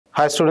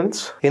Hi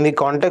students, in the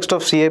context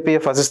of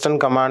CAPF Assistant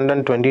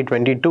Commandant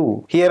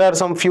 2022, here are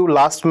some few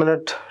last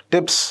minute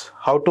tips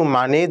how to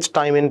manage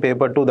time in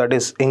paper 2, that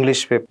is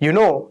English paper. You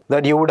know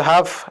that you would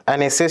have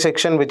an essay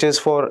section which is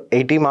for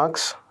 80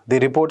 marks, the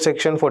report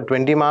section for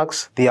 20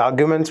 marks, the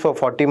arguments for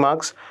 40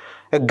 marks,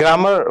 a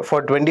grammar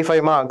for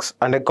 25 marks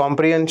and a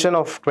comprehension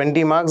of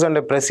 20 marks and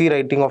a précis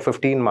writing of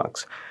 15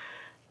 marks.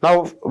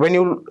 Now when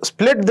you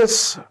split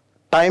this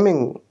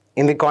timing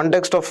in the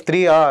context of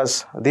 3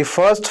 hours, the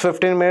first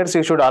 15 minutes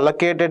you should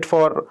allocate it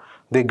for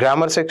the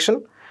grammar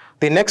section,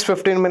 the next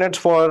 15 minutes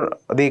for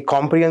the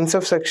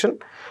comprehensive section,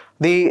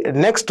 the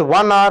next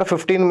 1 hour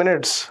 15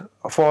 minutes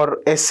for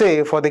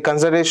essay for the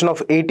consideration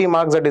of 80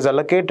 marks that is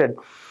allocated,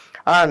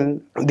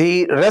 and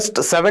the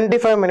rest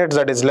 75 minutes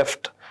that is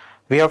left.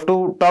 We have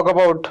to talk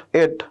about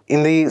it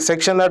in the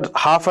section that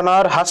half an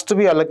hour has to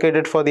be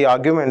allocated for the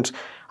arguments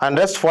and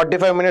rest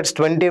 45 minutes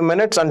 20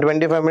 minutes and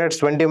 25 minutes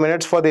 20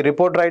 minutes for the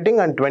report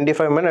writing and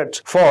 25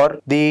 minutes for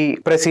the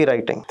précis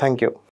writing. Thank you.